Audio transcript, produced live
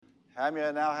How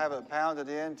many now have it pounded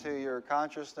into your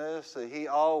consciousness that He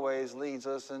always leads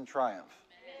us in triumph?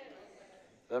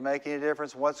 Doesn't make any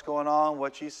difference what's going on,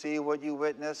 what you see, what you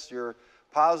witness, your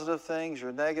positive things,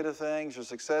 your negative things, your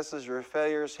successes, your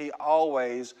failures. He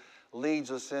always leads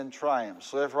us in triumph.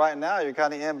 So if right now you're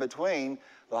kind of in between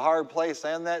the hard place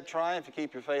and that triumph, you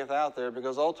keep your faith out there,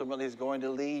 because ultimately He's going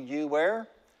to lead you where?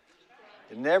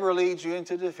 It never leads you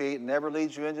into defeat, never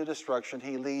leads you into destruction.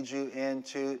 He leads you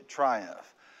into triumph.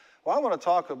 Well, I want to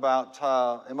talk about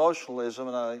emotionalism,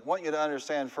 and I want you to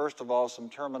understand, first of all, some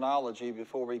terminology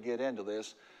before we get into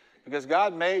this, because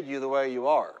God made you the way you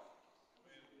are.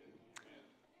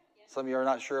 Some of you are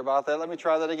not sure about that. Let me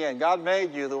try that again. God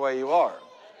made you the way you are.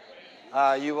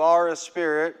 You are a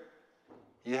spirit,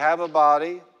 you have a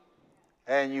body,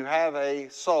 and you have a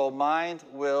soul, mind,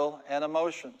 will, and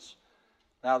emotions.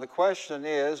 Now, the question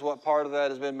is, what part of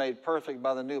that has been made perfect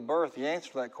by the new birth? The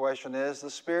answer to that question is the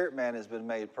spirit man has been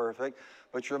made perfect,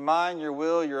 but your mind, your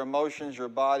will, your emotions, your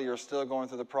body are still going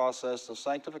through the process of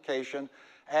sanctification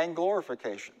and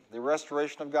glorification, the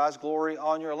restoration of God's glory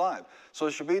on your life. So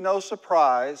it should be no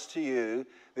surprise to you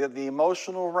that the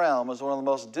emotional realm is one of the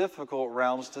most difficult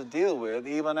realms to deal with,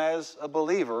 even as a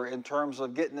believer, in terms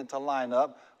of getting it to line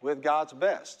up with God's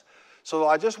best. So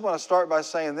I just want to start by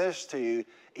saying this to you.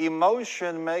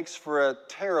 Emotion makes for a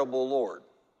terrible Lord.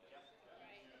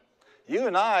 You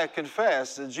and I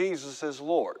confess that Jesus is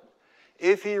Lord.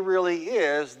 If He really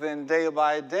is, then day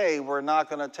by day we're not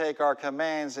going to take our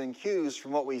commands and cues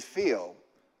from what we feel,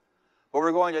 but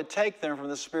we're going to take them from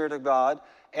the Spirit of God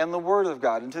and the Word of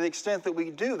God. And to the extent that we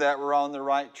do that, we're on the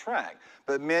right track.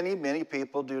 But many, many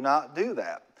people do not do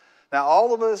that. Now,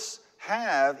 all of us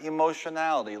have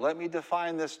emotionality. Let me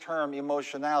define this term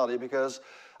emotionality, because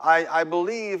I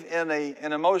believe in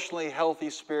an emotionally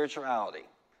healthy spirituality.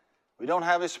 We don't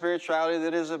have a spirituality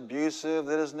that is abusive,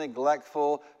 that is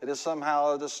neglectful, that is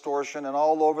somehow a distortion. And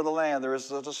all over the land there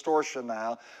is a distortion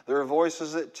now. There are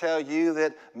voices that tell you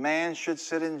that man should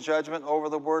sit in judgment over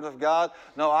the Word of God.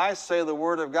 No, I say the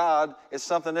Word of God is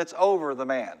something that's over the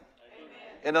man,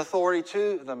 in authority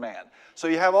to the man. So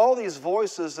you have all these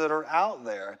voices that are out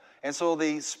there. And so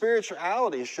the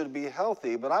spirituality should be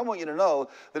healthy, but I want you to know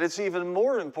that it's even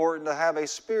more important to have a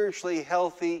spiritually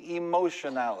healthy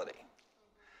emotionality.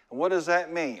 And what does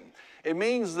that mean? It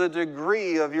means the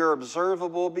degree of your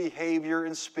observable behavior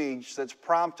and speech that's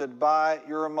prompted by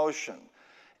your emotion.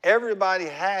 Everybody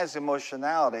has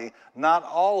emotionality. Not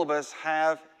all of us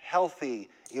have healthy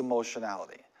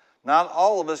emotionality. Not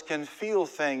all of us can feel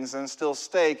things and still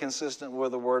stay consistent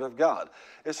with the Word of God.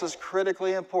 This is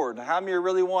critically important. How many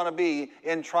really want to be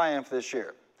in triumph this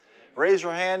year? Raise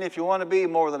your hand if you want to be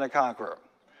more than a conqueror.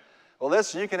 Well,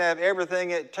 listen, you can have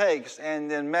everything it takes and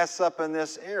then mess up in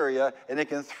this area, and it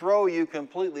can throw you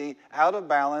completely out of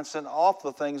balance and off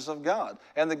the things of God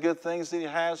and the good things that He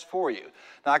has for you.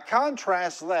 Now,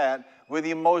 contrast that with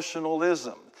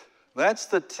emotionalism. That's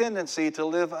the tendency to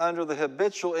live under the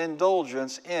habitual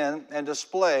indulgence in and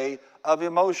display of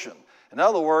emotion. In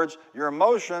other words, your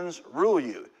emotions rule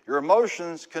you. Your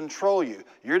emotions control you.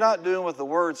 You're not doing what the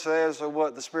Word says or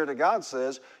what the Spirit of God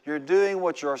says. You're doing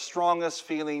what your strongest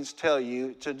feelings tell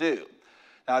you to do.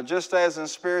 Now, just as in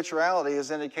spirituality is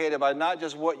indicated by not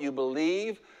just what you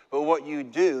believe, but what you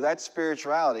do, that's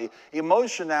spirituality.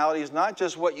 Emotionality is not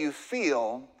just what you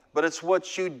feel, but it's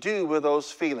what you do with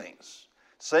those feelings.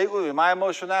 Say it with me. My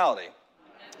emotionality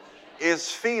is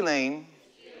feeling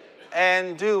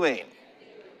and doing.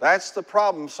 That's the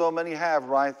problem so many have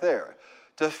right there.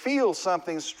 To feel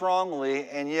something strongly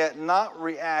and yet not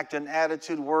react in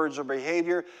attitude, words, or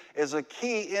behavior is a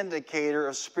key indicator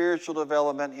of spiritual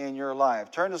development in your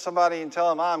life. Turn to somebody and tell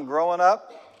them, I'm growing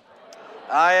up.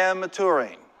 I am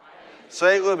maturing.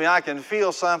 Say it with me. I can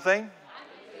feel something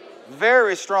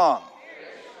very strong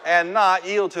and not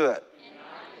yield to it.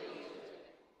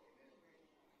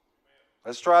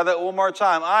 Let's try that one more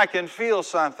time. I can feel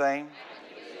something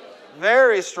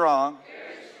very strong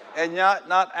and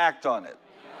not act on it.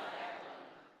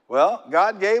 Well,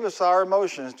 God gave us our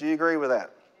emotions. Do you agree with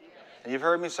that? And you've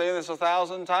heard me say this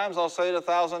 1,000 times. I'll say it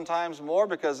 1,000 times more,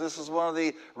 because this is one of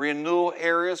the renewal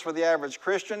areas for the average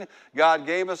Christian. God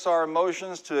gave us our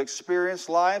emotions to experience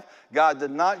life. God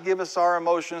did not give us our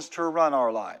emotions to run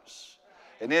our lives.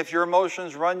 And if your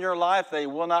emotions run your life, they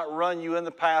will not run you in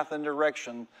the path and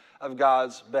direction of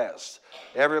God's best.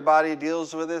 Everybody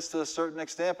deals with this to a certain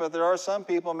extent, but there are some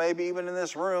people, maybe even in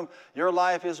this room, your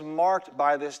life is marked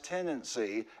by this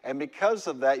tendency, and because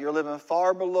of that, you're living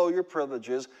far below your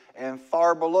privileges and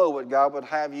far below what God would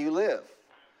have you live.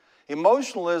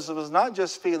 Emotionalism is not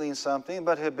just feeling something,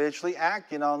 but habitually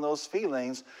acting on those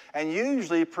feelings and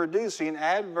usually producing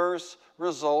adverse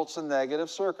results and negative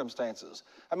circumstances.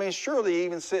 I mean, surely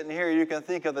even sitting here, you can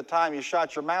think of the time you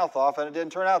shot your mouth off and it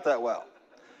didn't turn out that well.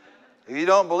 If you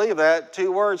don't believe that,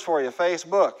 2 words for you: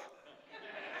 Facebook.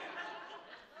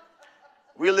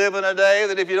 We live in a day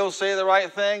that if you don't say the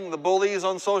right thing, the bullies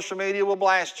on social media will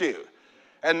blast you.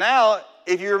 And now,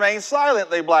 if you remain silent,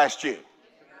 they blast you.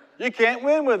 You can't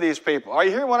win with these people. Are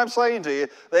you hearing what I'm saying to you?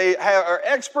 They are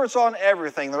experts on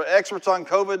everything. They're experts on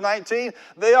COVID-19.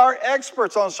 They are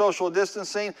experts on social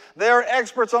distancing. They are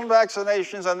experts on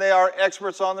vaccinations, and they are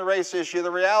experts on the race issue. The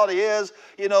reality is,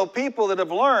 people that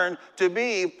have learned to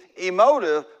be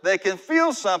emotive, they can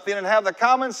feel something and have the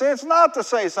common sense not to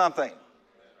say something.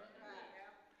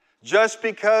 Just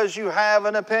because you have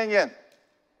an opinion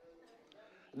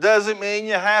doesn't mean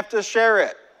you have to share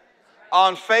it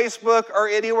on Facebook or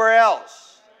anywhere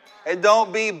else. And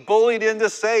don't be bullied into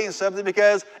saying something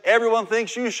because everyone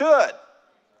thinks you should.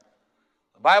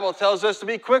 The Bible tells us to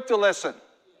be quick to listen,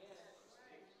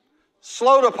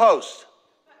 slow to post.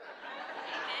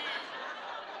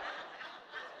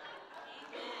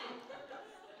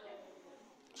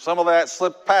 Some of that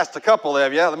slipped past a couple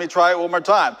of you. Let me try it one more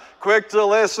time. Quick to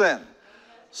listen,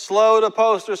 slow to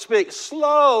post or speak.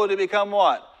 Slow to become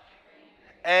what?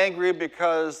 Angry,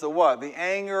 because the what? The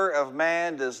anger of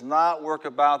man does not work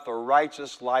about the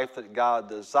righteous life that God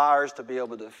desires to be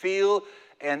able to feel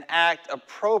and act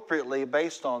appropriately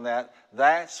based on that.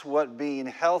 That's what being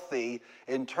healthy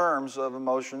in terms of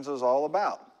emotions is all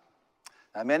about.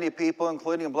 Now, many people,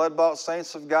 including blood-bought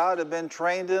saints of God, have been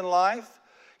trained in life,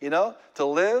 to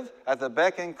live at the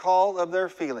beck and call of their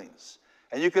feelings.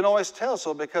 And you can always tell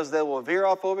so because they will veer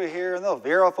off over here and they'll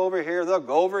veer off over here. They'll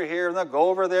go over here and they'll go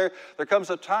over there. There comes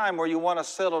a time where you want to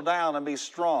settle down and be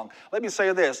strong. Let me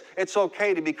say this. It's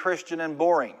okay to be Christian and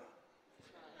boring.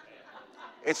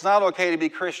 It's not okay to be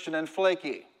Christian and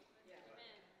flaky.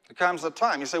 There comes a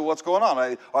time. You say, well, what's going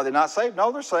on? Are they not saved?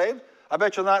 No, they're saved. I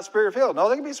bet you're not Spirit-filled. No,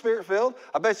 they can be Spirit-filled.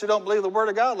 I bet you don't believe the Word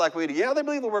of God like we do. Yeah, they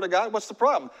believe the Word of God. What's the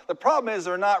problem? The problem is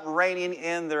they're not reining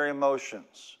in their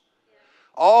emotions.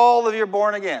 All of you are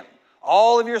born again.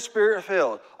 All of you are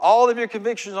Spirit-filled. All of your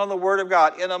convictions on the Word of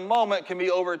God in a moment can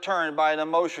be overturned by an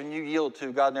emotion you yield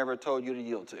to God never told you to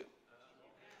yield to.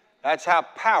 That's how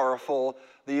powerful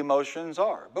the emotions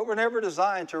are. But we're never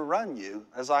designed to run you,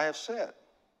 as I have said.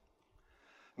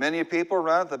 Many people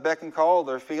run at the beck and call of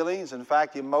their feelings. In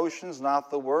fact, emotions, not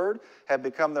the Word, have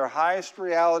become their highest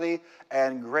reality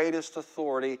and greatest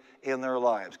authority in their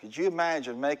lives. Could you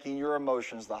imagine making your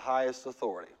emotions the highest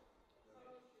authority?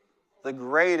 The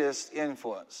greatest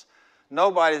influence.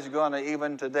 Nobody's going to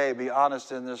even today be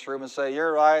honest in this room and say,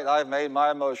 you're right, I've made my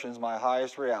emotions my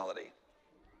highest reality.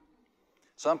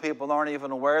 Some people aren't even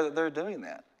aware that they're doing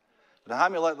that. But how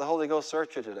many will let the Holy Ghost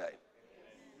search you today?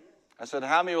 I said,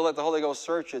 how many will let the Holy Ghost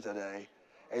search you today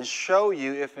and show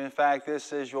you if in fact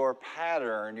this is your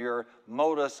pattern, your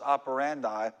modus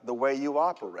operandi, the way you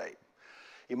operate?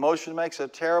 Emotion makes a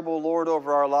terrible lord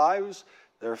over our lives.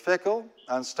 They're fickle,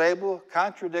 unstable,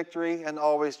 contradictory, and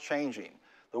always changing.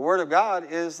 The Word of God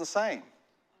is the same.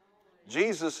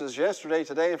 Jesus is yesterday,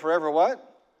 today, and forever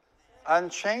what?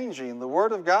 Unchanging. The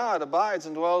Word of God abides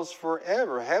and dwells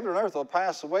forever. Heaven and earth will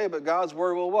pass away, but God's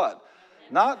Word will what?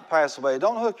 Not pass away.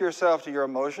 Don't hook yourself to your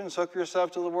emotions. Hook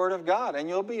yourself to the Word of God, and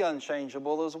you'll be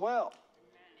unchangeable as well.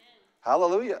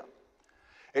 Hallelujah.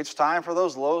 It's time for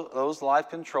those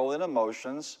life-controlling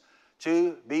emotions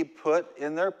to be put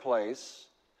in their place.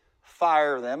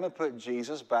 Fire them and put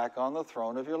Jesus back on the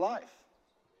throne of your life.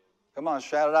 Come on,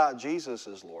 shout it out. Jesus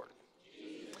is Lord.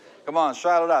 Jesus. Come on,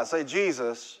 shout it out. Say,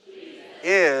 Jesus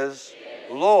is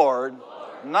Lord,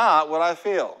 not what I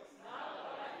feel.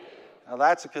 Now,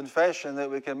 that's a confession that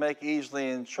we can make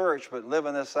easily in church, but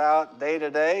living this out day to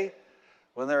day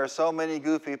when there are so many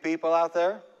goofy people out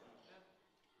there.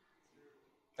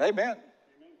 Amen.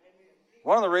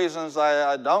 One of the reasons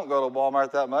I don't go to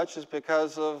Walmart that much is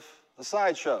because of the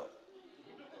sideshow.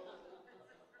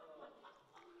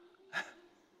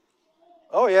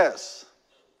 Oh, yes.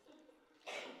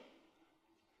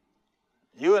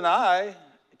 You and I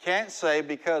can't say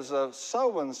because of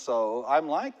so-and-so, I'm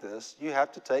like this. You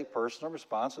have to take personal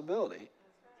responsibility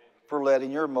for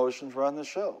letting your emotions run the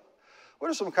show.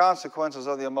 What are some consequences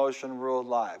of the emotion-ruled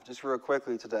life? Just real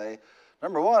quickly today.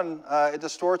 Number one, it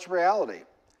distorts reality.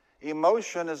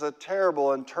 Emotion is a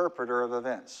terrible interpreter of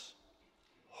events.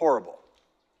 Horrible.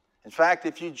 In fact,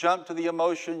 if you jump to the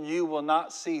emotion, you will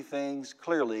not see things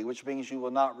clearly, which means you will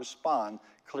not respond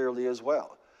clearly as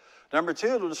well. Number two,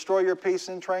 it will destroy your peace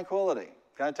and tranquility.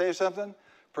 Can I tell you something?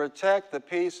 Protect the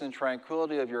peace and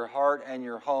tranquility of your heart and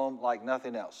your home like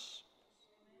nothing else.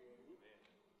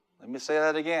 Let me say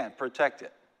that again. Protect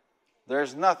it.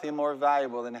 There's nothing more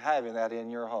valuable than having that in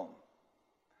your home.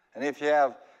 And if you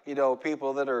have,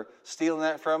 people that are stealing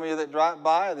that from you that drive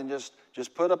by, then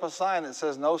just put up a sign that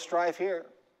says no strife here.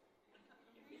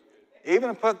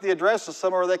 Even put the addresses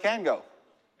somewhere where they can go.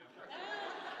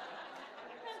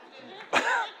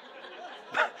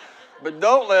 But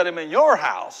don't let them in your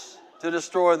house to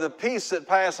destroy the peace that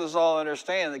passes all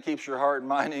understanding that keeps your heart and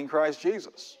mind in Christ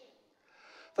Jesus.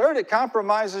 Third, it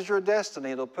compromises your destiny.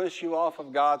 It'll push you off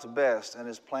of God's best and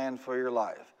His plan for your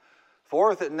life.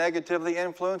 Fourth, it negatively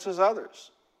influences others.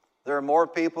 There are more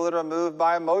people that are moved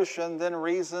by emotion than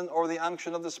reason or the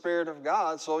unction of the Spirit of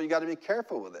God, so you got to be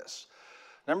careful with this.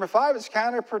 Number 5, it's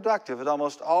counterproductive. It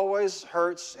almost always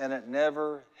hurts and it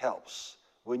never helps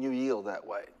when you yield that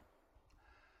way.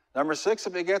 Number 6,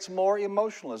 it begets more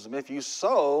emotionalism. If you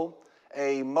sow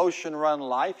a emotion-run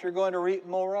life, you're going to reap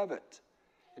more of it.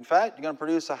 In fact, you're going to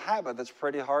produce a habit that's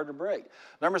pretty hard to break.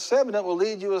 Number 7, it will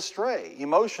lead you astray.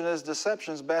 Emotion is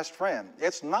deception's best friend.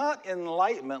 It's not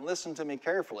enlightenment. Listen to me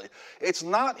carefully. It's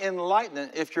not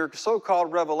enlightenment if your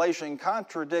so-called revelation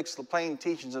contradicts the plain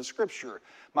teachings of Scripture.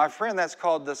 My friend, that's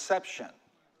called deception.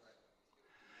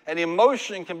 And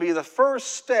emotion can be the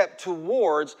first step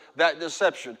towards that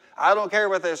deception. I don't care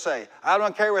what they say. I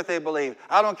don't care what they believe.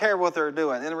 I don't care what they're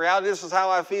doing. In reality, this is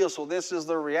how I feel, so this is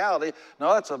the reality.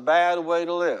 No, that's a bad way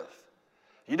to live.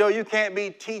 You can't be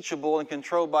teachable and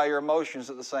controlled by your emotions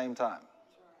at the same time.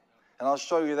 And I'll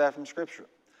show you that from Scripture.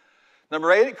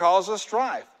 Number 8, it causes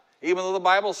strife. Even though the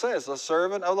Bible says the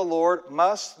servant of the Lord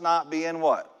must not be in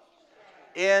what?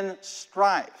 In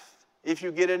strife. If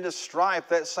you get into strife,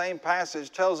 that same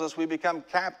passage tells us we become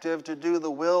captive to do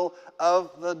the will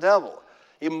of the devil.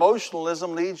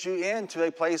 Emotionalism leads you into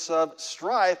a place of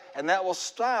strife, and that will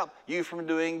stop you from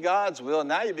doing God's will.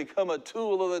 Now you become a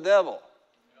tool of the devil.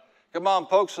 Come on,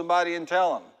 poke somebody and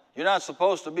tell them, you're not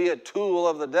supposed to be a tool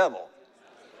of the devil.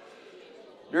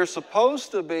 You're supposed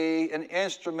to be an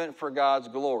instrument for God's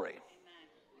glory.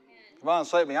 Come on,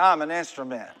 say it with me, I'm an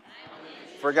instrument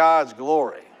for God's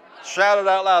glory. Shout it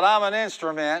out loud. I'm an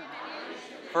instrument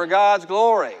for God's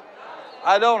glory.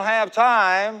 I don't have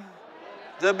time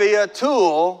to be a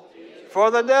tool for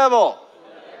the devil.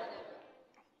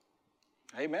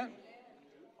 Amen.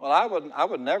 Well, I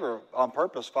would never on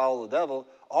purpose follow the devil.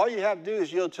 All you have to do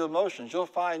is yield to emotions. You'll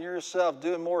find yourself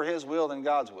doing more His will than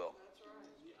God's will.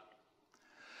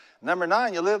 Number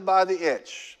 9, you live by the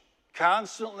itch.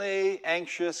 Constantly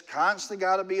anxious, constantly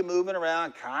got to be moving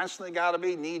around, constantly got to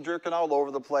be knee-jerking all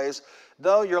over the place.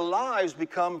 Though your lives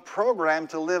become programmed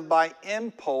to live by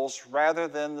impulse rather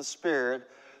than the Spirit,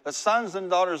 the sons and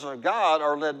daughters of God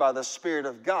are led by the Spirit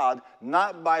of God,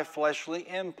 not by fleshly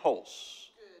impulse.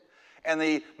 And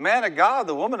the man of God,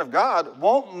 the woman of God,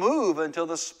 won't move until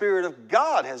the Spirit of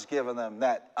God has given them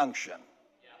that unction.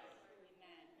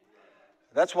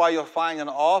 That's why you'll find an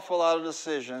awful lot of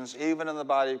decisions, even in the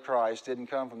body of Christ, didn't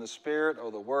come from the Spirit or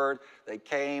the Word. They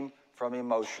came from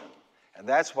emotion. And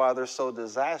that's why they're so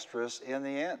disastrous in the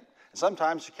end. And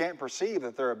sometimes you can't perceive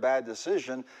that they're a bad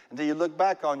decision until you look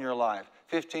back on your life.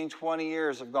 15, 20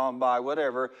 years have gone by,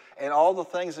 whatever, and all the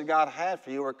things that God had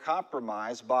for you were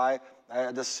compromised by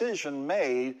a decision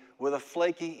made with a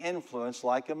flaky influence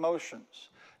like emotions.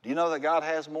 Do you know that God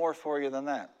has more for you than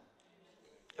that?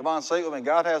 Come on, say it with me.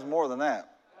 God has more than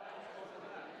that.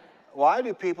 Why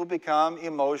do people become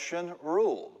emotion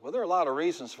ruled? Well, there are a lot of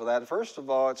reasons for that. First of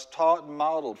all, it's taught and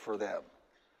modeled for them.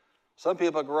 Some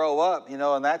people grow up,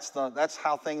 and that's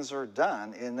how things are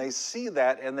done, and they see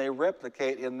that and they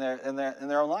replicate in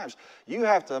their own lives. You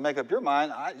have to make up your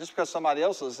mind. Just because somebody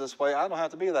else is this way, I don't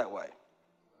have to be that way.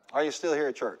 Are you still here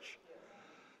at church?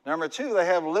 Number 2, they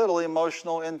have little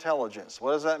emotional intelligence.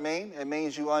 What does that mean? It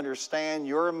means you understand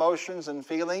your emotions and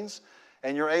feelings,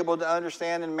 and you're able to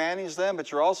understand and manage them,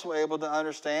 but you're also able to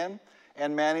understand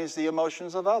and manage the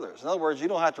emotions of others. In other words, you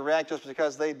don't have to react just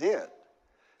because they did.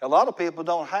 A lot of people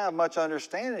don't have much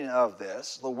understanding of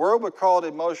this. The world would call it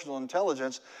emotional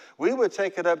intelligence. We would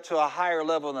take it up to a higher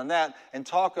level than that and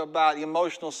talk about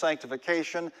emotional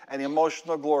sanctification and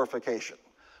emotional glorification,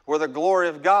 where the glory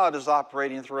of God is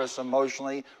operating through us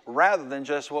emotionally rather than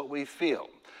just what we feel.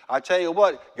 I tell you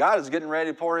what, God is getting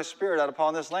ready to pour His Spirit out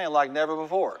upon this land like never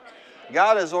before.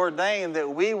 God has ordained that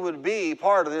we would be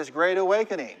part of this great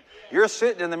awakening. You're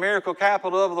sitting in the miracle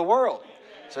capital of the world.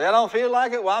 Say, I don't feel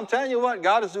like it. Well, I'm telling you what,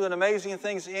 God is doing amazing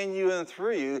things in you and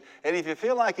through you. And if you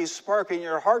feel like He's sparking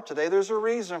your heart today, there's a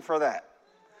reason for that.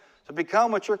 To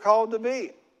become what you're called to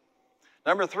be.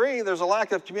 Number 3, there's a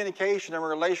lack of communication and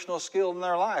relational skill in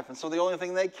their life. And so the only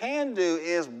thing they can do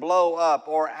is blow up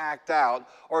or act out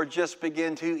or just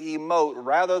begin to emote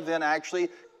rather than actually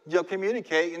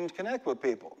communicate and connect with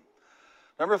people.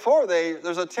 Number 4,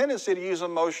 there's a tendency to use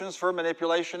emotions for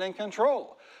manipulation and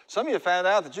control. Some of you found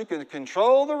out that you can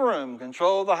control the room,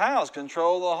 control the house,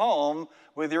 control the home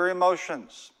with your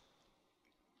emotions.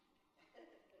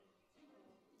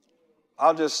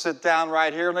 I'll just sit down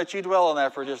right here and let you dwell on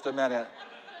that for just a minute.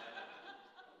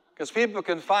 Because people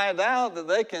can find out that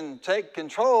they can take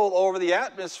control over the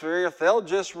atmosphere if they'll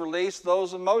just release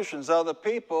those emotions. Other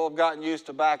people have gotten used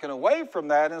to backing away from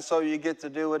that, and so you get to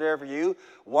do whatever you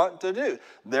want to do.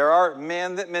 There are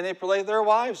men that manipulate their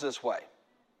wives this way.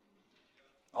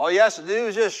 All he has to do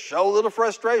is just show a little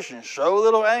frustration, show a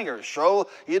little anger, show,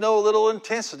 a little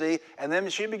intensity, and then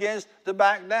she begins to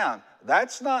back down.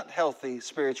 That's not healthy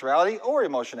spirituality or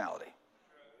emotionality.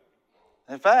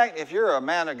 In fact, if you're a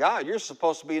man of God, you're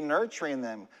supposed to be nurturing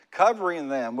them, covering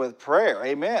them with prayer,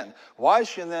 amen,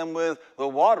 washing them with the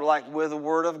water like with the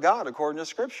Word of God according to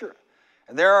Scripture.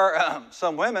 And there are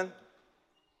some women,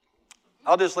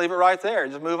 I'll just leave it right there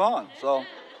and just move on. So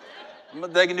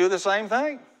they can do the same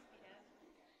thing.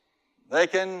 They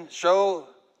can show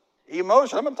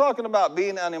emotion. I'm not talking about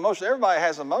being unemotional. Everybody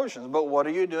has emotions, but what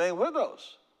are you doing with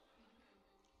those?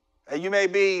 And you may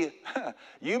be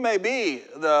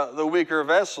the weaker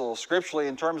vessel scripturally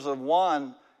in terms of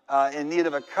one in need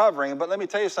of a covering. But let me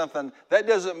tell you something. That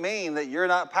doesn't mean that you're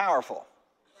not powerful.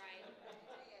 Right.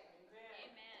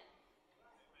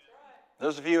 Amen.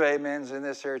 There's a few amens in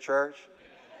this here church.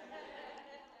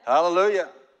 Hallelujah.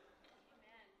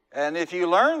 And if you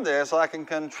learn this, I can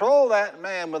control that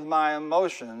man with my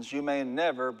emotions, you may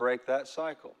never break that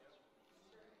cycle.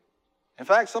 In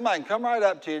fact, somebody can come right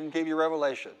up to you and give you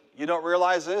revelation. You don't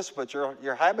realize this, but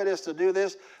your habit is to do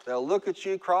this. They'll look at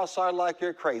you cross-eyed like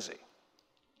you're crazy.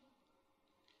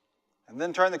 And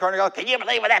then turn the corner and go, "Can you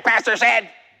believe what that pastor said?"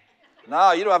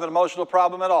 No, you don't have an emotional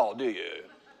problem at all, do you?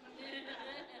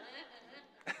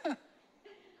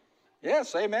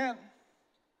 Yes, amen.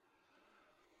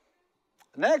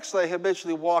 Next, they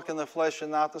habitually walk in the flesh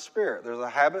and not the spirit. There's a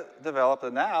habit developed,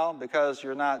 and now, because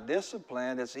you're not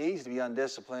disciplined, it's easy to be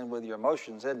undisciplined with your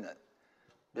emotions, isn't it?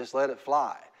 Just let it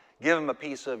fly. Give them a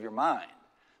piece of your mind.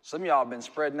 Some of y'all have been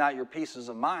spreading out your pieces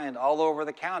of mind all over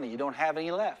the county. You don't have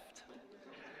any left.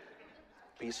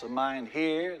 Piece of mind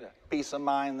here, piece of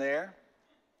mind there.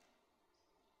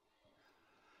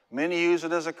 Many use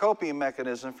it as a coping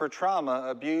mechanism for trauma,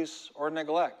 abuse, or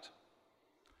neglect.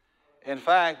 In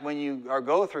fact, when you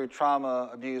go through trauma,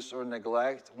 abuse, or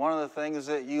neglect, one of the things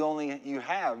that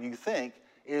you think,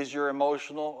 is your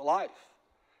emotional life.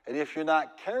 And if you're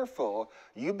not careful,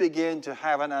 you begin to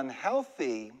have an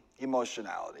unhealthy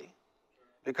emotionality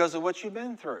because of what you've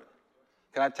been through.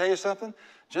 Can I tell you something?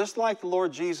 Just like the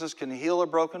Lord Jesus can heal a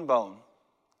broken bone,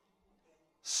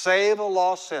 save a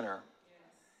lost sinner,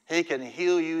 He can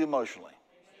heal you emotionally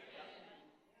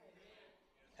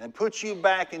and put you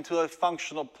back into a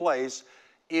functional place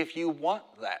if you want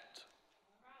that.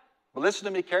 But listen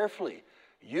to me carefully.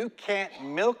 You can't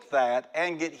milk that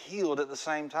and get healed at the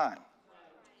same time.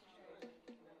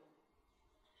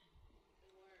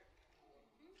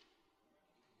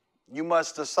 You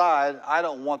must decide, I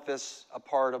don't want this a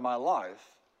part of my life,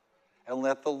 and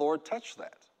let the Lord touch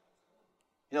that.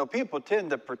 People tend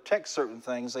to protect certain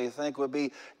things they think would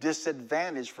be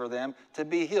disadvantaged for them to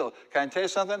be healed. Can I tell you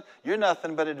something? You're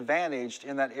nothing but advantaged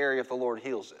in that area if the Lord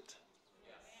heals it.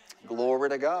 Yes. Glory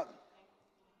to God.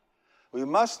 We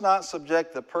must not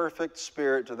subject the perfect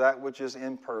spirit to that which is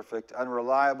imperfect,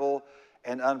 unreliable,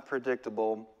 and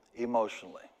unpredictable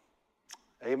emotionally.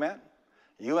 Amen?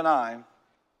 You and I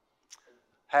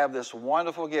have this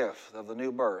wonderful gift of the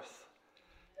new birth.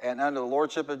 And under the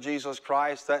lordship of Jesus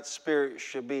Christ, that spirit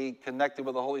should be connected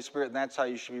with the Holy Spirit, and that's how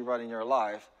you should be running your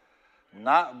life,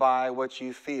 not by what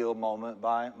you feel moment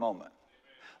by moment.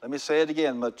 Let me say it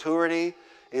again. Maturity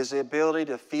is the ability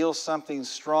to feel something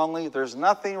strongly. There's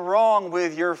nothing wrong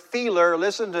with your feeler.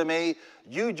 Listen to me.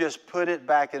 You just put it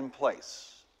back in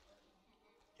place.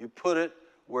 You put it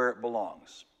where it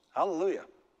belongs. Hallelujah.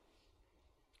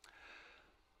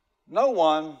 No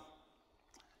one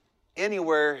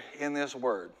anywhere in this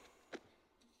word,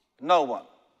 no one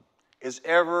is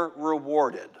ever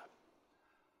rewarded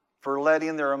for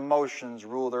letting their emotions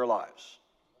rule their lives.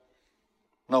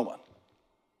 No one.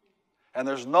 And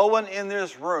there's no one in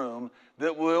this room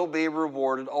that will be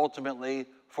rewarded ultimately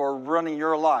for running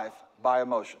your life by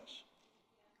emotions.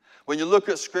 When you look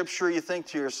at Scripture, you think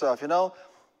to yourself,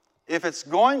 if it's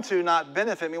going to not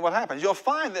benefit me, what happens? You'll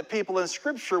find that people in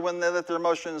Scripture, when they let their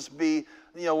emotions be,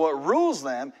 what rules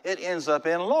them, it ends up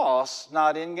in loss,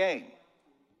 not in gain.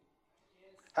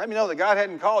 How many know that God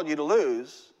hadn't called you to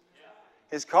lose?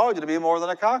 He's called you to be more than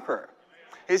a conqueror.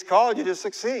 He's called you to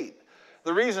succeed.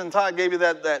 The reason Todd gave you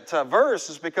that verse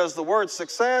is because the word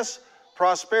success,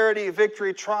 prosperity,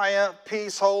 victory, triumph,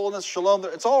 peace, wholeness, shalom,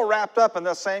 it's all wrapped up in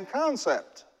the same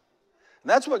concept. And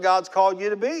that's what God's called you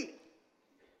to be.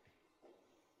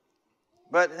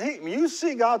 But you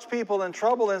see God's people in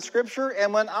trouble in Scripture,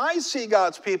 and when I see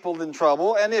God's people in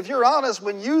trouble, and if you're honest,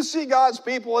 when you see God's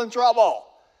people in trouble,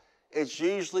 it's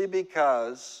usually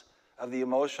because of the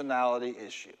emotionality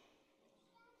issue.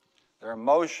 Their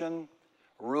emotion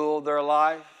ruled their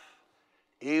life,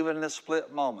 even in a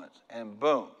split moment, and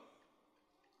boom.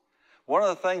 One of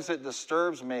the things that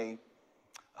disturbs me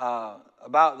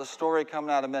about the story coming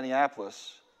out of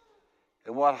Minneapolis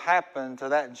and what happened to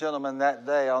that gentleman that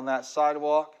day on that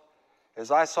sidewalk is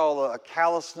I saw a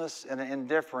callousness and an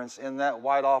indifference in that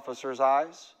white officer's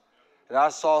eyes. And I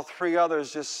saw 3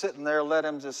 others just sitting there, let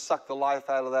him just suck the life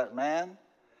out of that man.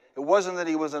 It wasn't that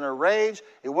he was in a rage.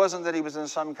 It wasn't that he was in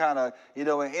some kind of,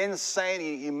 an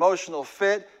insane emotional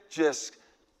fit. Just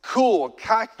cool,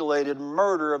 calculated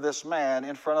murder of this man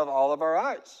in front of all of our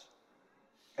eyes.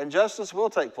 And justice will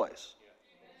take place.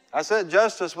 I said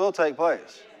justice will take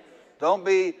place. Don't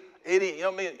be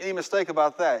any mistake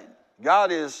about that.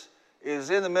 God is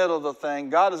in the middle of the thing.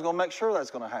 God is going to make sure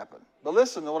that's going to happen. But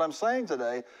listen to what I'm saying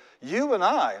today. You and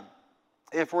I,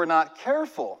 if we're not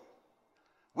careful,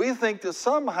 we think that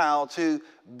somehow to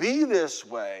be this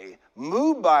way,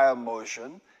 moved by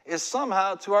emotion, is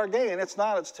somehow to our gain. It's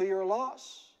not. It's to your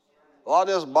loss. Well, I'll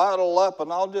just bottle up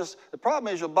and the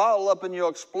problem is you'll bottle up and you'll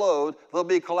explode. There'll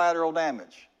be collateral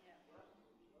damage.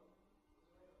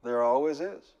 There always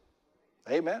is.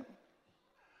 Amen.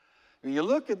 When you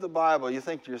look at the Bible, you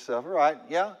think to yourself, all right,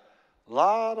 yeah, a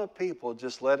lot of people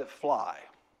just let it fly.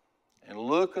 And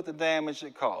look at the damage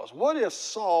it caused. What if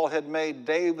Saul had made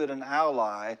David an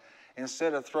ally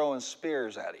instead of throwing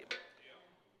spears at him?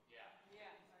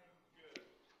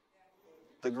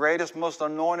 The greatest, most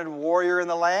anointed warrior in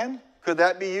the land? Could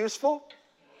that be useful?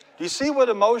 Do you see what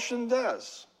emotion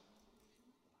does?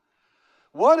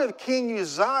 What if King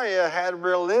Uzziah had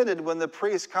relented when the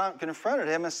priest confronted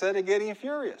him instead of getting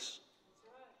furious?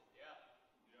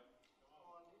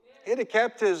 He'd have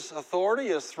kept his authority,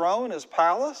 his throne, his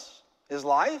palace, his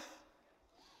life.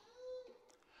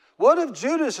 What if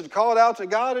Judas had called out to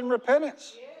God in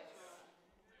repentance?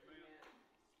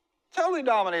 Totally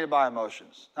dominated by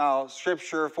emotions. Now,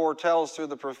 Scripture foretells through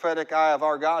the prophetic eye of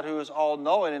our God who is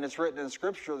all-knowing, and it's written in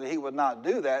Scripture that he would not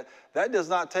do that. That does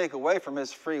not take away from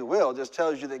his free will. It just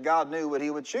tells you that God knew what he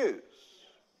would choose.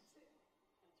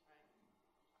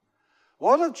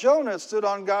 What if Jonah had stood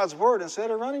on God's word instead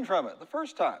of running from it the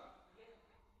first time?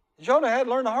 Jonah had to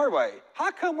learn the hard way.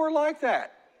 How come we're like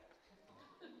that?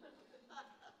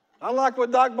 I like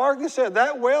what Doc Barkley said.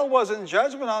 That whale wasn't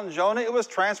judgment on Jonah. It was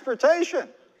transportation.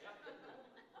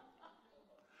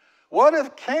 What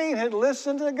if Cain had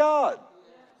listened to God?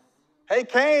 Hey,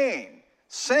 Cain,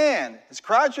 sin is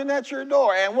crouching at your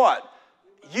door. And what?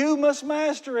 You must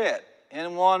master it.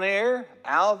 In one ear,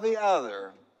 out the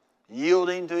other,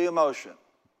 yielding to emotion.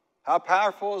 How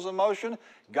powerful is emotion?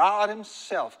 God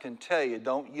himself can tell you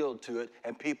don't yield to it,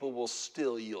 and people will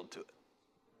still yield to it.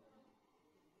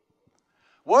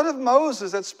 What if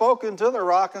Moses had spoken to the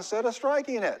rock instead of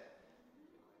striking it?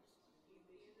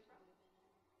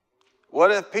 What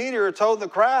if Peter told the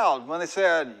crowd when they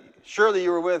said, surely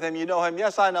you were with him, you know him?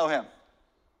 Yes, I know him.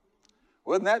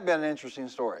 Wouldn't that have been an interesting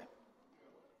story?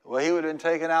 Well, he would have been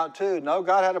taken out too. No,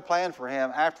 God had a plan for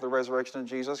him after the resurrection of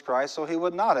Jesus Christ, so he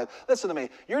would not have. Listen to me.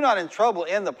 You're not in trouble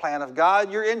in the plan of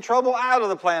God. You're in trouble out of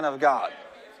the plan of God.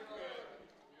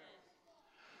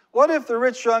 What if the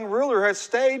rich young ruler had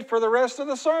stayed for the rest of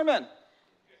the sermon?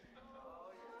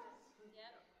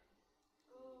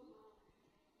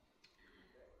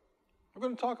 We're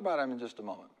going to talk about him in just a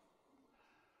moment.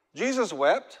 Jesus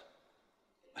wept,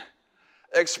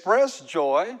 expressed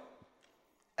joy,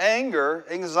 anger,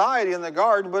 anxiety in the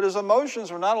garden, but his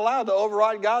emotions were not allowed to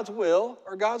override God's will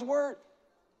or God's word.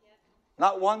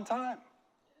 Not one time.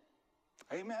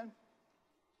 Amen.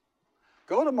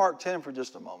 Go to Mark 10 for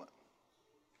just a moment.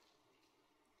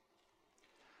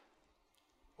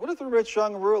 What if the rich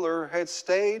young ruler had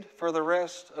stayed for the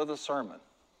rest of the sermon?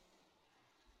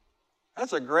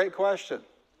 That's a great question.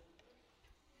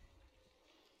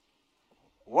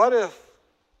 What if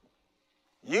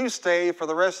you stay for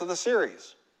the rest of the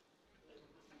series?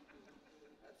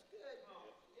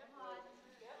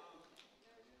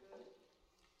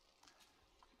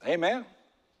 Amen.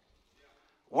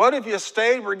 What if you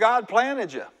stayed where God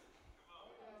planted you?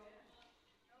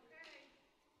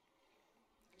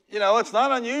 You know, it's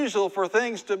not unusual for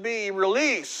things to be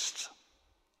released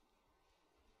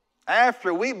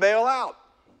after we bail out.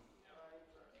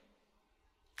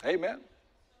 Amen.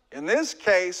 In this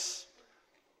case,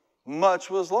 much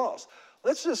was lost.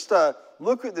 Let's just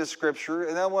look at this scripture,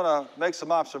 and I want to make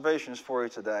some observations for you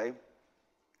today.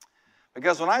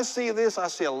 Because when I see this, I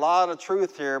see a lot of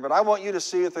truth here, but I want you to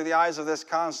see it through the eyes of this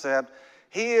concept.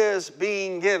 He is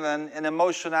being given an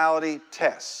emotionality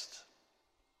test.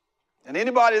 And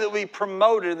anybody that we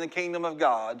promoted in the kingdom of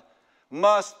God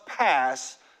must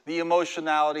pass the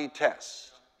emotionality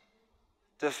test.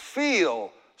 To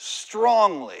feel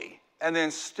strongly and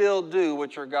then still do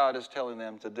what your God is telling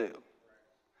them to do.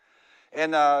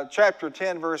 In chapter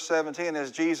 10, verse 17,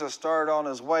 as Jesus started on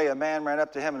his way, a man ran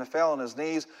up to him and fell on his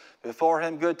knees before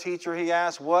him. Good teacher, he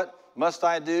asked, what must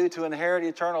I do to inherit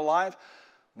eternal life?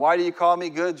 Why do you call me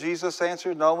good? Jesus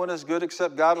answered, no one is good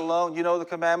except God alone. You know the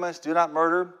commandments. Do not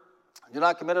murder. Do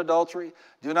not commit adultery.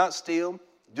 Do not steal.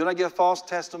 Do not give false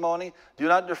testimony. Do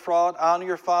not defraud. Honor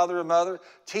your father and mother.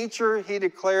 Teacher, he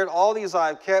declared, all these I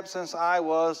have kept since I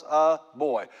was a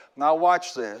boy. Now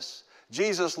watch this.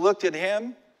 Jesus looked at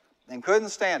him and couldn't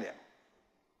stand him.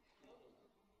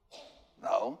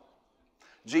 No.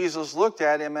 Jesus looked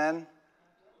at him and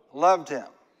loved him.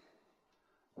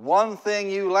 One thing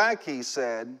you lack, he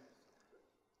said.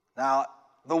 Now,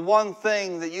 the one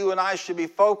thing that you and I should be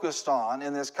focused on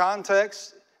in this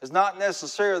context is not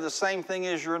necessarily the same thing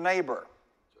as your neighbor.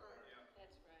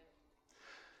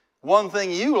 One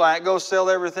thing you lack, go sell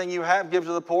everything you have, give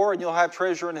to the poor, and you'll have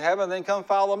treasure in heaven, then come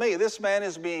follow me. This man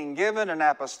is being given an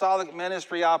apostolic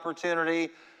ministry opportunity,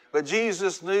 but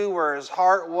Jesus knew where his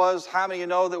heart was. How many of you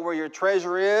know that where your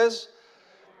treasure is,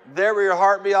 there will your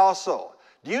heart be also?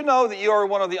 Do you know that you are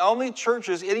one of the only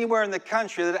churches anywhere in the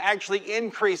country that actually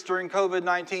increased during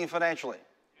COVID-19 financially?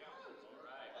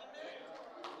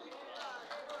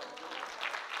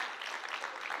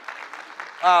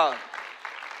 God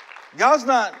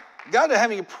doesn't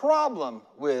have any problem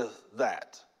with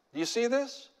that. Do you see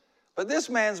this? But this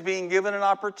man's being given an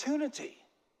opportunity,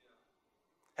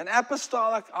 an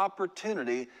apostolic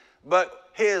opportunity, but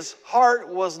his heart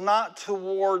was not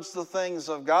towards the things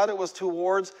of God. It was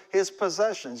towards his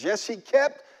possessions. Yes, he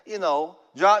kept,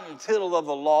 jot and tittle of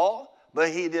the law, but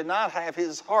he did not have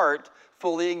his heart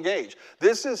fully engaged.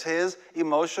 This is his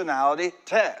emotionality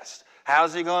test.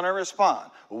 How's he going to respond?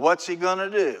 What's he going to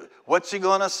do? What's he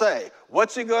going to say?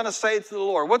 What's he going to say to the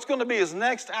Lord? What's going to be his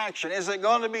next action? Is it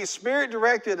going to be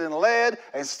spirit-directed and led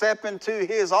and step into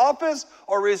his office?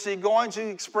 Or is he going to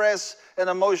express an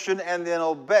emotion and then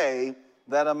obey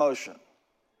that emotion?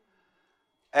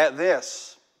 At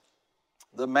this,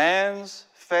 the man's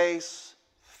face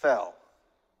fell.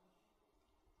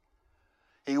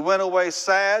 He went away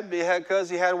sad because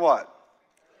he had what?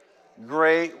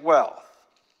 Great wealth.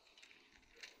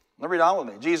 Now read on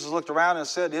with me. Jesus looked around and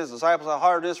said to his disciples, how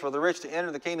hard it is for the rich to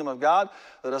enter the kingdom of God.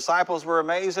 The disciples were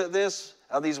amazed at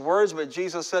these words, but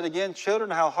Jesus said again, children,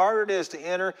 how hard it is to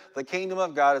enter the kingdom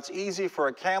of God. It's easy for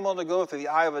a camel to go through the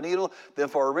eye of a needle than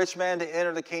for a rich man to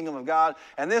enter the kingdom of God.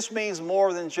 And this means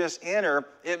more than just enter.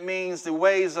 It means the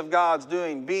ways of God's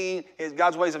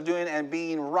ways of doing and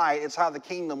being right. It's how the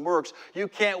kingdom works. You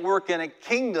can't work in a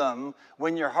kingdom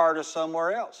when your heart is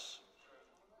somewhere else.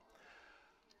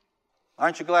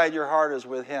 Aren't you glad your heart is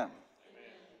with him?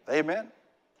 Amen. Amen.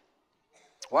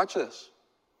 Watch this.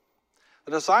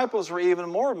 The disciples were even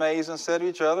more amazed and said to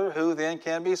each other, who then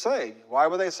can be saved? Why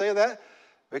would they say that?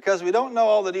 Because we don't know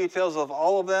all the details of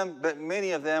all of them, but many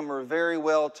of them were very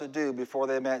well to do before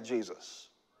they met Jesus.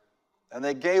 And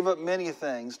they gave up many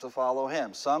things to follow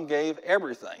him. Some gave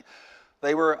everything.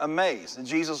 They were amazed. And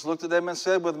Jesus looked at them and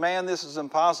said, with man this is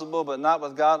impossible, but not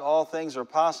with God. All things are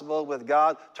possible with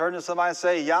God. Turn to somebody and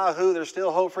say, Yahoo, there's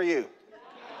still hope for you.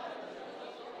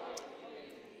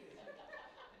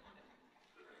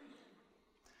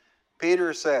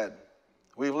 Peter said,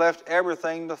 we've left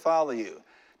everything to follow you.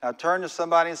 Now turn to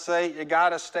somebody and say, you got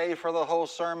to stay for the whole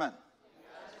sermon.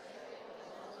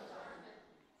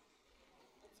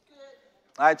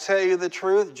 I tell you the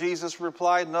truth, Jesus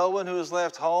replied, no one who has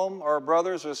left home or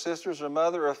brothers or sisters or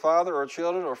mother or father or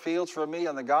children or fields for me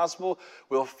and the gospel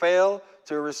will fail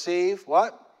to receive,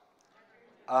 what?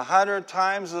 100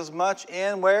 times as much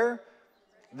in where?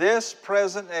 This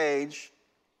present age,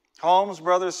 homes,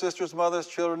 brothers, sisters, mothers,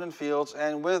 children, and fields,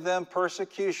 and with them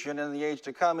persecution, in the age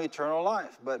to come eternal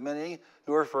life. But many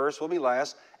who are first will be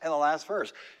last, and the last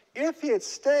first. If he had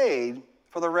stayed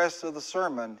for the rest of the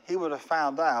sermon, he would have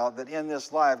found out that in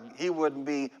this life, he wouldn't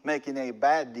be making a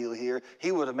bad deal here.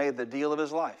 He would have made the deal of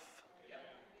his life.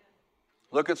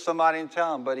 Look at somebody and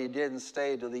tell him, but he didn't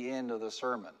stay to the end of the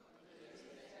sermon.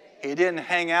 He didn't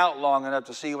hang out long enough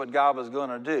to see what God was going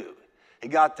to do. He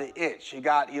got the itch. He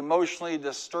got emotionally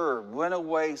disturbed, went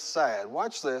away sad.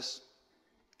 Watch this.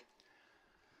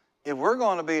 If we're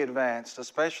going to be advanced,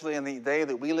 especially in the day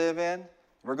that we live in,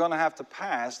 we're going to have to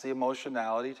pass the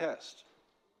emotionality test.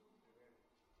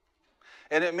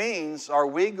 And it means, are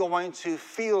we going to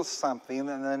feel something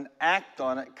and then act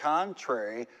on it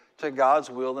contrary to God's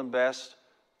will and best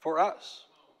for us?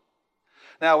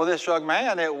 Now, with this young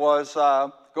man, it was,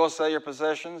 go sell your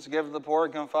possessions, give to the poor,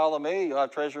 and come follow me. You'll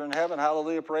have treasure in heaven.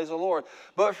 Hallelujah, praise the Lord.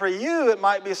 But for you, it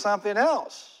might be something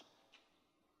else.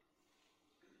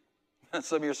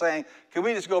 Some of you are saying, can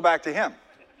we just go back to him?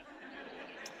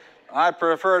 I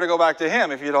prefer to go back to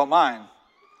him, if you don't mind.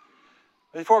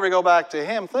 Before we go back to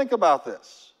him, think about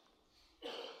this.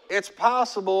 It's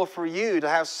possible for you to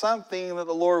have something that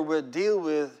the Lord would deal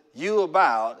with you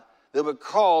about that would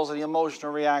cause an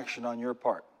emotional reaction on your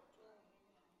part.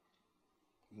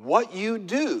 What you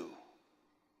do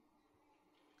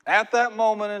at that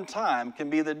moment in time can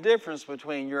be the difference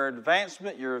between your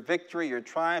advancement, your victory, your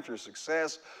triumph, your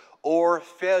success, or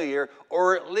failure,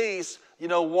 or at least,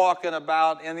 walking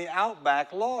about in the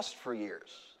outback lost for years.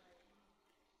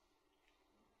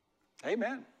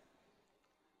 Amen.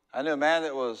 I knew a man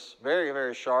that was very,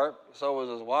 very sharp. So was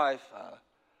his wife.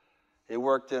 He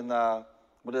worked in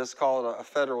what is called a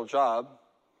federal job.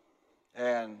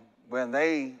 And when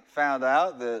they found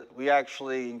out that we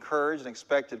actually encouraged and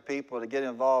expected people to get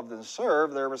involved and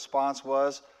serve, their response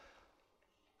was,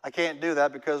 I can't do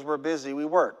that because we're busy, we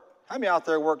work. How many out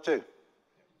there work too?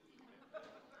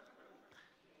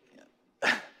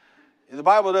 The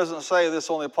Bible doesn't say this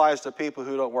only applies to people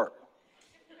who don't work.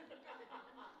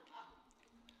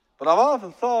 But I've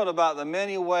often thought about the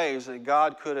many ways that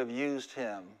God could have used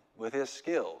him with his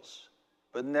skills,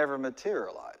 but never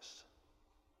materialized.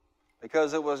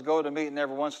 Because it was go to meeting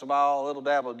every once in a while, a little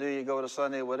dab will do, you go to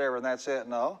Sunday, whatever, and that's it.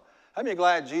 No. How many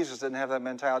glad Jesus didn't have that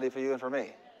mentality for you and for me?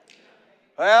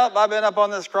 Well, I've been up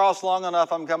on this cross long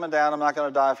enough, I'm coming down, I'm not going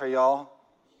to die for y'all.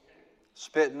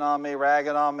 Spitting on me,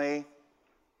 ragging on me.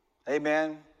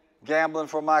 Amen. Gambling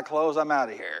for my clothes, I'm out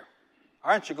of here.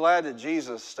 Aren't you glad that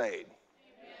Jesus stayed?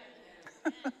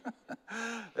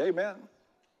 Amen.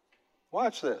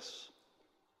 Watch this.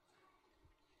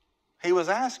 He was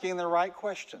asking the right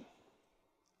question.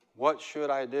 What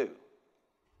should I do?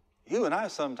 You and I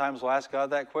sometimes will ask God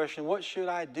that question, what should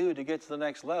I do to get to the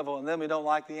next level? And then we don't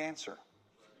like the answer.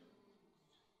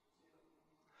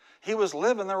 He was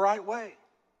living the right way.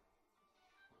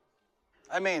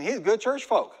 I mean, he's good church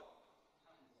folk.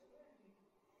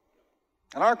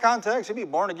 In our context, he'd be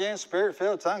born again,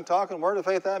 spirit-filled, tongue-talking, word of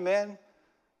faith, amen.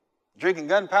 Drinking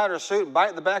gunpowder soup and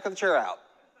biting the back of the chair out.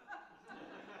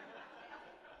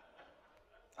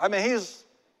 I mean, he's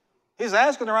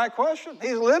asking the right question.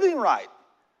 He's living right.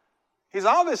 He's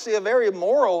obviously a very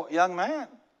moral young man.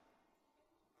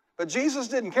 But Jesus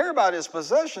didn't care about his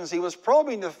possessions. He was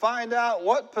probing to find out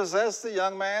what possessed the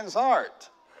young man's heart.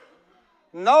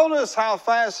 Notice how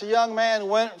fast the young man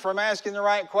went from asking the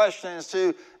right questions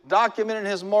to documenting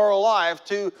his moral life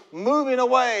to moving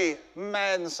away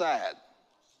mad and sad.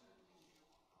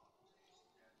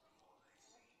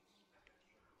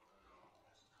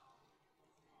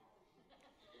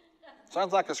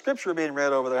 Sounds like a scripture being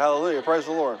read over there. Hallelujah. Praise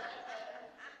the Lord.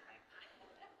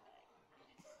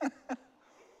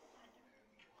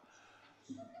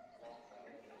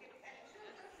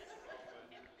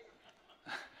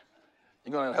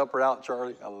 You going to help her out,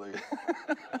 Charlie? Hallelujah.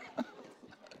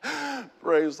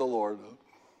 Praise the Lord.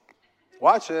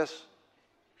 Watch this.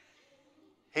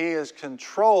 He is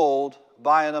controlled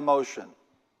by an emotion.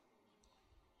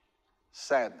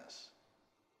 Sadness.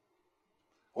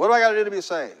 What do I got to do to be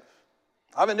saved?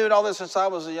 I've been doing all this since I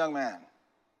was a young man.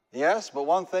 Yes, but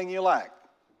one thing you lack.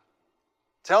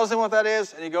 Tells him what that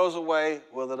is, and he goes away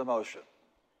with an emotion.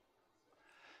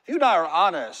 If you and I are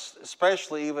honest,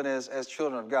 especially even as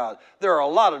children of God, there are a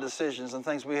lot of decisions and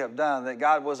things we have done that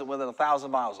God wasn't within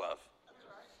 1,000 miles of.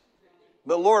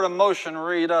 But Lord emotion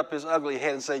reared up his ugly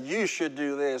head and said, you should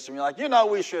do this. And you're like,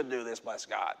 we should do this, bless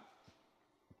God.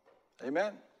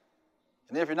 Amen?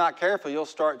 And if you're not careful, you'll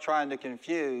start trying to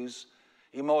confuse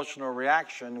emotional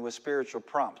reaction with spiritual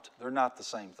prompt. They're not the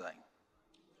same thing.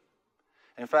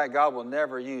 In fact, God will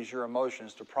never use your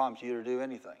emotions to prompt you to do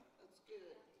anything.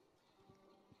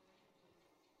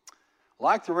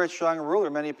 Like the rich young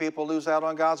ruler, many people lose out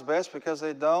on God's best because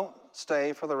they don't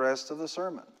stay for the rest of the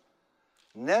sermon.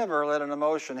 Never let an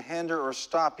emotion hinder or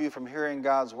stop you from hearing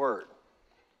God's word.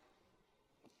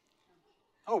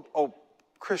 Oh,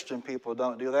 Christian people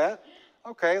don't do that.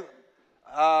 Okay,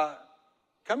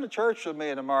 come to church with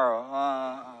me tomorrow.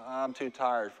 I'm too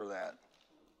tired for that.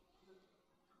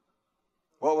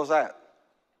 What was that?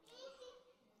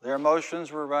 Their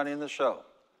emotions were running the show.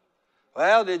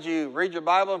 Well, did you read your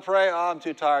Bible and pray? Oh, I'm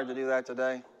too tired to do that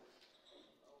today.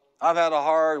 I've had a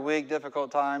hard week,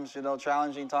 difficult times,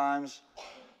 challenging times.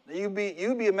 You'd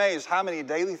be amazed how many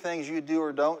daily things you do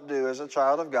or don't do as a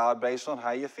child of God based on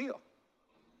how you feel.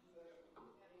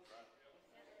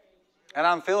 And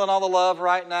I'm feeling all the love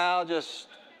right now, just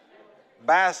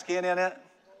basking in it.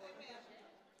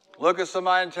 Look at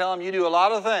somebody and tell them you do a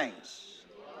lot of things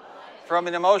from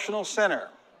an emotional center.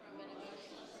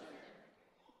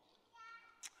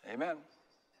 Amen.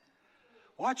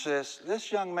 Watch this. This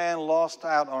young man lost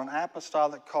out on an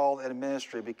apostolic call and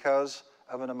ministry because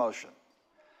of an emotion.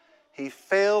 He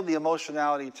failed the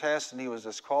emotionality test and he was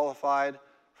disqualified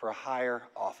for a higher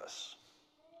office.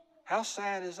 How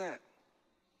sad is that?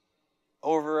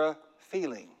 Over a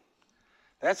feeling.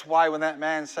 That's why when that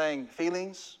man sang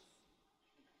feelings,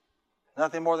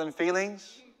 nothing more than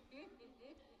feelings,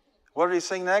 what did he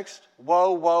sing next?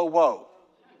 Whoa, whoa, whoa.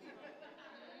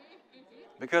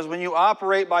 Because when you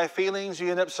operate by feelings,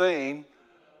 you end up saying,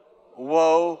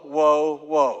 whoa, whoa,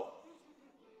 whoa.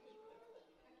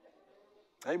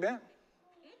 Amen.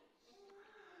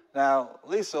 Now,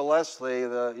 Lisa Leslie,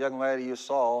 the young lady you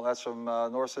saw, that's from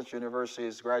North Central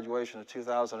University's graduation of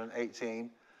 2018.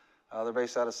 They're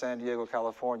based out of San Diego,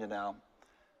 California now.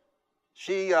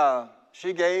 She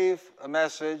gave a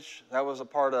message, that was a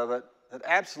part of it, that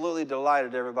absolutely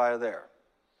delighted everybody there.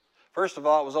 First of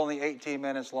all, it was only 18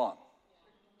 minutes long.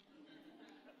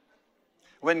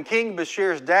 When King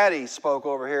Bashir's daddy spoke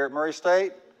over here at Murray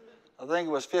State, I think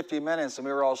it was 50 minutes and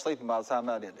we were all sleeping by the time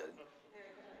that ended.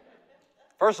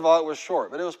 First of all, it was short,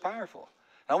 but it was powerful.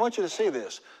 And I want you to see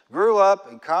this. Grew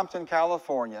up in Compton,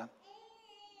 California,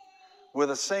 with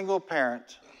a single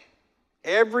parent,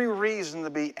 every reason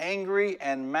to be angry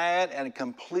and mad and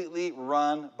completely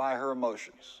run by her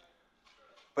emotions.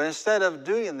 But instead of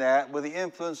doing that with the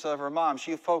influence of her mom,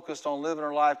 she focused on living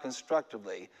her life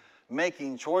constructively,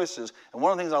 making choices. And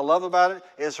one of the things I love about it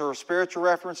is her spiritual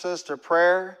references to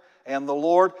prayer and the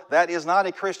Lord. That is not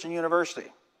a Christian university.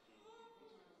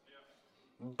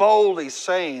 Boldly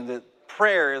saying that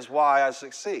prayer is why I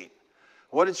succeed.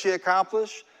 What did she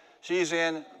accomplish? She's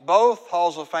in both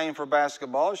Halls of Fame for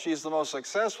basketball. She's the most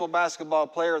successful basketball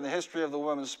player in the history of the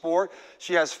women's sport.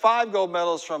 She has 5 gold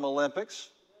medals from Olympics.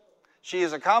 She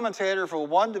is a commentator for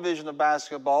one division of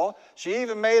basketball. She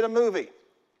even made a movie.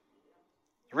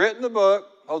 Written a book,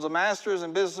 holds a master's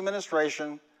in business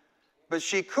administration, but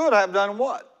she could have done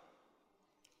what?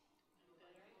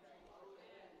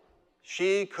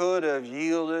 She could have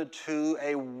yielded to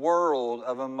a world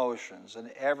of emotions, and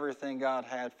everything God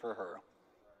had for her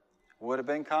would have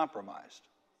been compromised.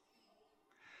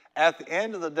 At the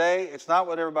end of the day, it's not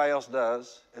what everybody else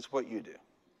does, it's what you do.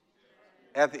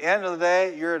 At the end of the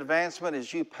day, your advancement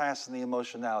is you passing the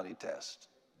emotionality test.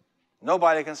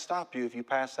 Nobody can stop you if you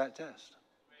pass that test.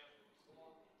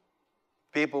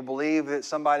 People believe that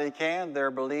somebody can,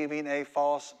 they're believing a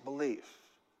false belief.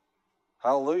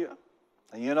 Hallelujah.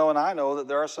 And you know and I know that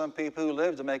there are some people who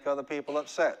live to make other people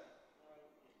upset.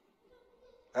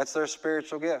 That's their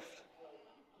spiritual gift.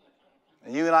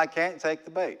 And you and I can't take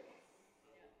the bait.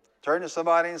 Turn to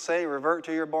somebody and say, revert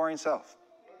to your boring self.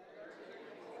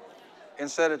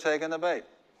 Instead of taking the bait.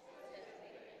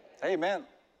 Amen.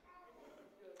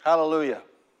 Hallelujah.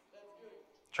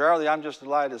 Charlie, I'm just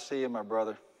delighted to see you, my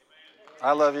brother.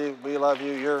 I love you. We love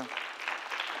you. You're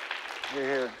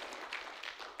here.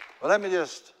 Well, let me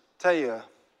just tell you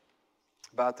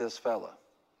about this fella.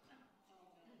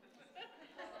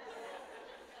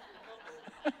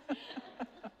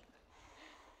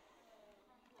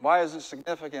 Why is it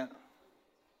significant?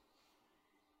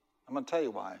 I'm going to tell you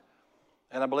why.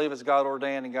 And I believe it's God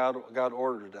ordained and God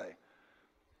ordered today.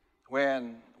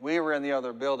 When we were in the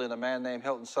other building, a man named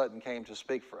Hilton Sutton came to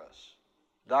speak for us.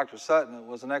 Dr. Sutton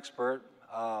was an expert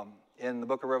in the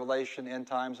book of Revelation, end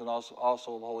times, and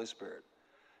also the Holy Spirit.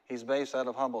 He's based out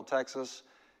of Humboldt, Texas,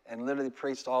 and literally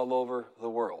preached all over the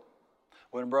world.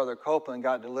 When Brother Copeland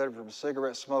got delivered from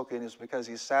cigarette smoking, it's because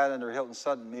he sat under Hilton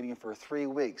Sutton meeting for 3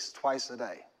 weeks, twice a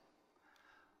day.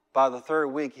 By the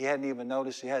 3rd week, he hadn't even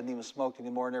noticed, he hadn't even smoked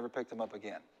anymore, never picked him up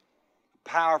again.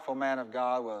 Powerful man of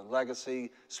God with a legacy,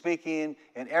 speaking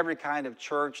in every kind of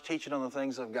church, teaching on the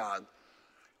things of God.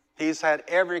 He's had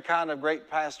every kind of great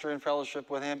pastor in fellowship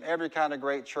with him, every kind of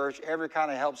great church, every kind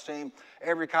of helps team,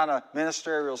 every kind of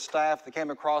ministerial staff that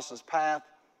came across his path.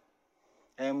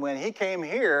 And when he came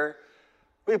here,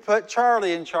 we put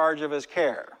Charlie in charge of his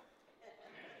care.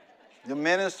 You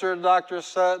minister to Dr.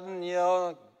 Sutton,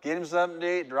 get him something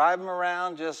to eat, drive him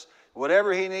around, just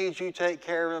whatever he needs, you take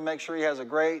care of him, make sure he has a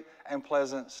great and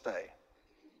pleasant stay.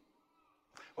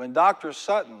 When Dr.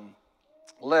 Sutton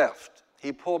left,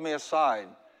 he pulled me aside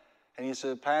and he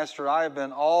said, Pastor, I've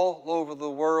been all over the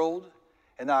world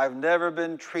and I've never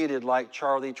been treated like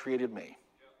Charlie treated me.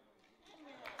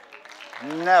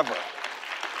 Never.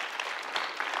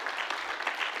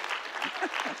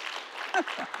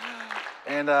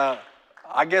 And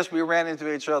I guess we ran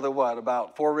into each other,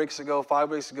 about 5 weeks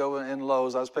ago in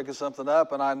Lowe's. I was picking something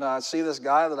up, and I see this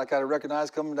guy that I kind of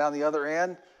recognize coming down the other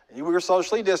end. We were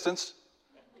socially distanced.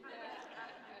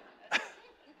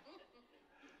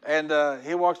 And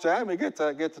he walks down, and we get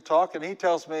to talk, and he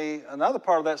tells me another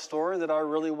part of that story that I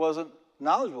really wasn't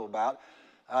knowledgeable about.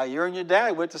 You and your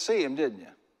dad went to see him, didn't you?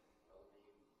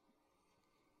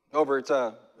 Over at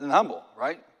in Humble,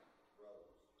 right?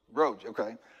 Rhodes,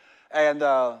 okay. And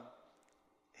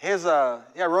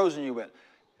Rose and you went.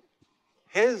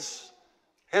 His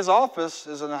office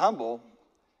is in Humble,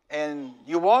 and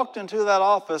you walked into that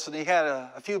office, and he had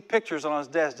a few pictures on his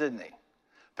desk, didn't he?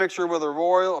 A picture with a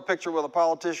royal, a picture with a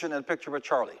politician, and a picture with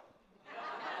Charlie.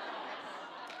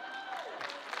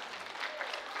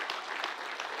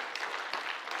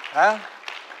 Huh?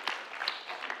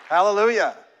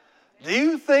 Hallelujah. Do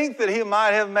you think that he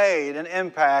might have made an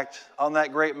impact on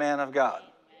that great man of God?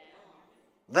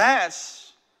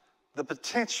 That's the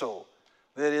potential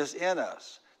that is in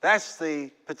us. That's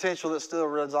the potential that still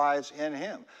resides in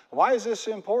him. Why is this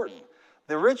important?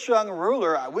 The rich young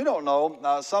ruler, we don't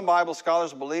know. Some Bible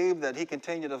scholars believe that he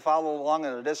continued to follow along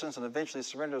at a distance and eventually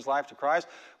surrender his life to Christ.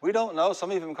 We don't know.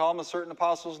 Some even call him a certain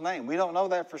apostle's name. We don't know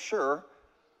that for sure.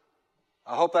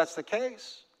 I hope that's the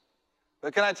case.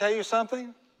 But can I tell you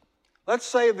something? Let's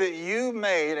say that you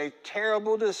made a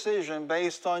terrible decision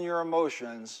based on your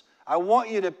emotions. I want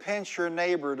you to pinch your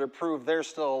neighbor to prove they're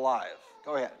still alive.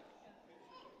 Go ahead.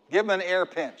 Give them an air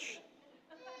pinch.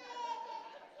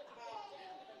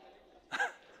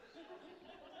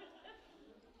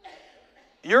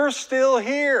 You're still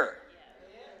here.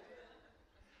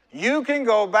 You can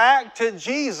go back to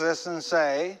Jesus and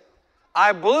say,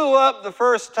 I blew up the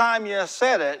first time you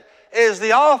said it. Is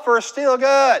the offer still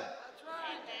good?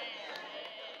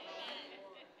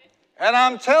 And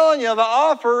I'm telling you, the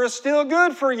offer is still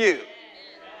good for you.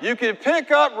 You can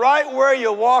pick up right where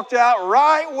you walked out,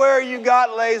 right where you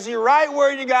got lazy, right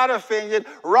where you got offended,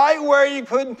 right where you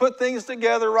couldn't put things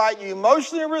together right. You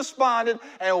emotionally responded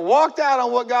and walked out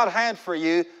on what God had for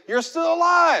you. You're still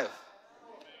alive.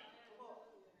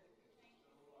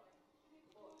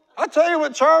 I'll tell you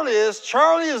what Charlie is.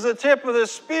 Charlie is the tip of the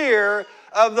spear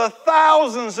of the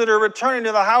thousands that are returning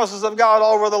to the houses of God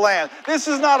all over the land. This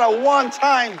is not a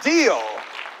one-time deal.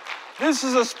 This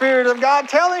is a Spirit of God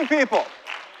telling people.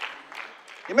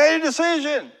 You made a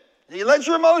decision. You let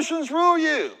your emotions rule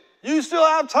you. You still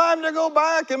have time to go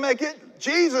back and make it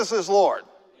Jesus is Lord.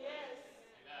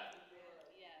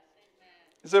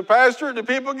 You said, Pastor, do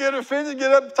people get offended,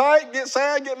 get uptight, get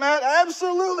sad, get mad?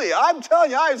 Absolutely. I'm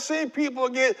telling you, I've seen people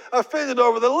get offended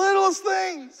over the littlest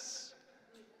things.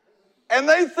 And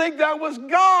they think that was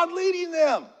God leading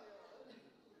them.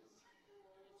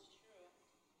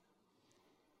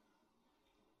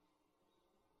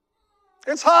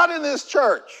 It's hot in this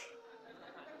church.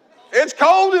 It's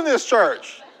cold in this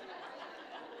church.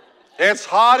 It's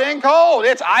hot and cold.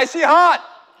 It's icy hot.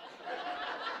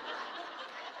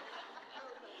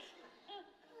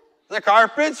 The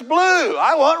carpet's blue.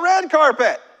 I want red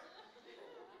carpet.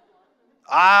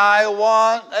 I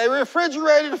want a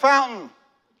refrigerated fountain.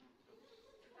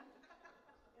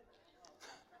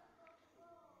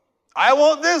 I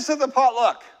want this at the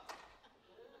potluck.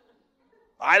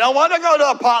 I don't want to go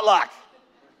to a potluck.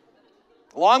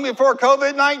 Long before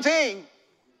COVID-19.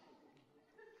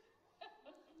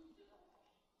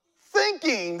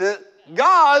 Thinking that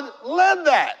God led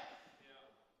that.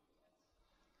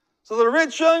 So the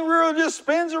rich young ruler just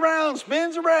spins around,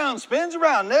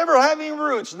 never having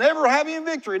roots, never having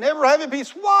victory, never having peace.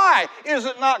 Why is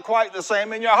it not quite the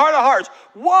same in your heart of hearts?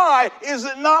 Why is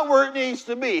it not where it needs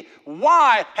to be?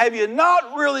 Why have you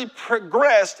not really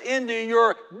progressed into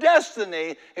your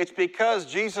destiny? It's because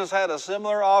Jesus had a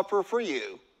similar offer for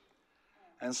you.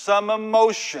 And some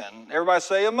emotion, everybody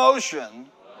say emotion,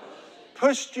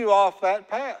 pushed you off that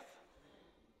path.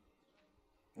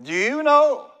 Do you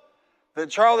know that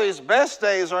Charlie's best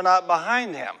days are not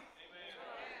behind him?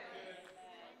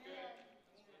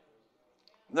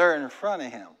 They're in front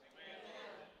of him.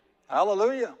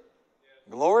 Hallelujah.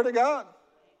 Glory to God.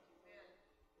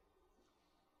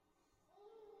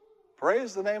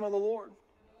 Praise the name of the Lord.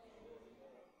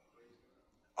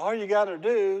 All you got to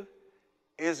do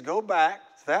is go back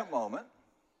to that moment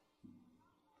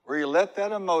where you let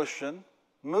that emotion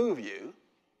move you,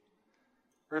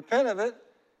 repent of it,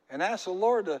 and ask the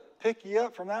Lord to pick you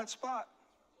up from that spot.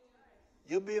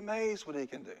 You'll be amazed what he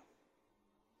can do.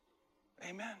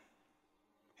 Amen.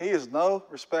 He is no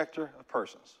respecter of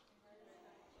persons.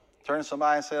 Turn to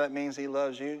somebody and say, that means he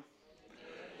loves you.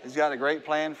 He's got a great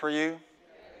plan for you.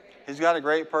 He's got a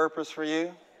great purpose for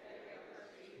you.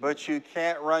 But you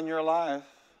can't run your life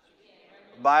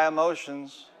by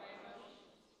emotions.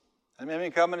 And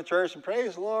maybe come into church and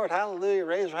praise the Lord, hallelujah,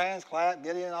 raise your hands, clap,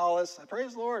 get in all this.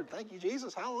 Praise the Lord, thank you,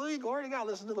 Jesus, hallelujah, glory to God,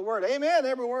 listen to the word, amen,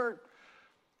 every word.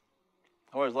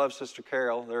 I always love Sister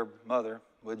Carol, their mother,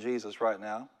 with Jesus right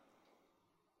now.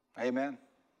 Amen.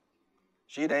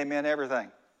 She'd amen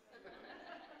everything.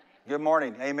 Good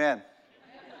morning, amen.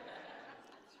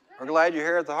 We're glad you're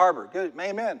here at the harbor. Good,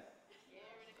 amen.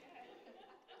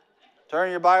 Turn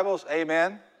your Bibles,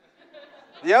 amen.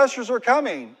 The ushers are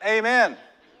coming, amen.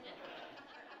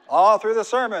 All through the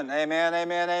sermon, amen,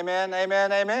 amen, amen,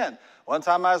 amen, amen. One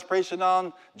time I was preaching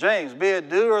on James, be a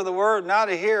doer of the word, not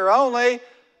a hearer only.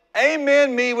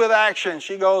 Amen me with action.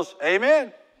 She goes,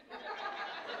 amen.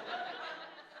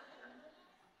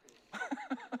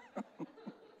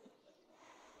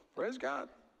 Praise God.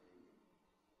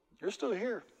 You're still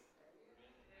here.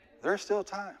 There's still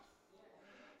time.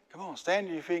 Come on, stand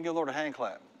to your feet and give the Lord a hand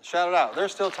clap. Shout it out.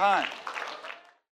 There's still time.